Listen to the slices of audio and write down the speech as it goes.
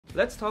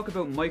Let's talk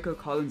about Michael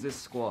Collins'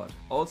 squad,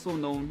 also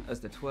known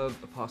as the 12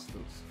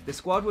 Apostles. The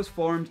squad was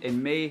formed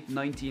in May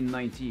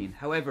 1919,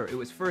 however it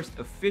was first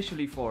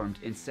officially formed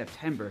in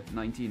September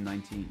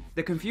 1919.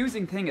 The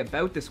confusing thing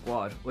about the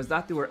squad was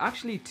that there were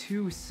actually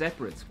two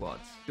separate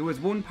squads. There was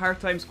one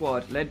part-time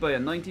squad led by a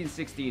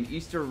 1916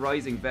 Easter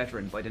Rising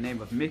veteran by the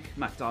name of Mick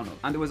MacDonald,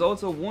 and there was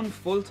also one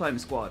full-time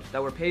squad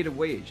that were paid a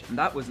wage, and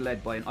that was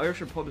led by an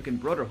Irish Republican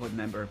Brotherhood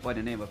member by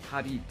the name of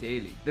Paddy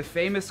Daly. The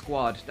famous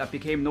squad that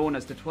became known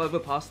as the 12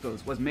 Apostles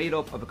was made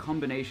up of a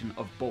combination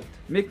of both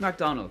Mick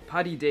MacDonald,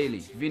 Paddy Daly,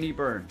 Vinnie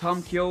Byrne,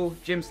 Tom Keogh,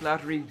 Jim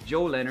Slattery,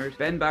 Joe Leonard,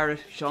 Ben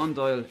Barrett, Sean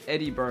Doyle,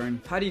 Eddie Byrne,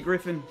 Paddy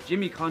Griffin,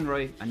 Jimmy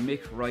Conroy and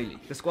Mick Riley.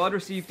 The squad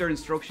received their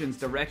instructions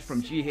direct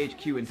from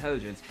GHQ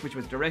Intelligence, which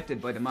was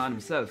directed by the man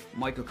himself,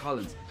 Michael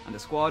Collins, and the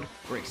squad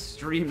were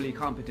extremely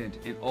competent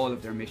in all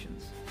of their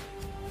missions.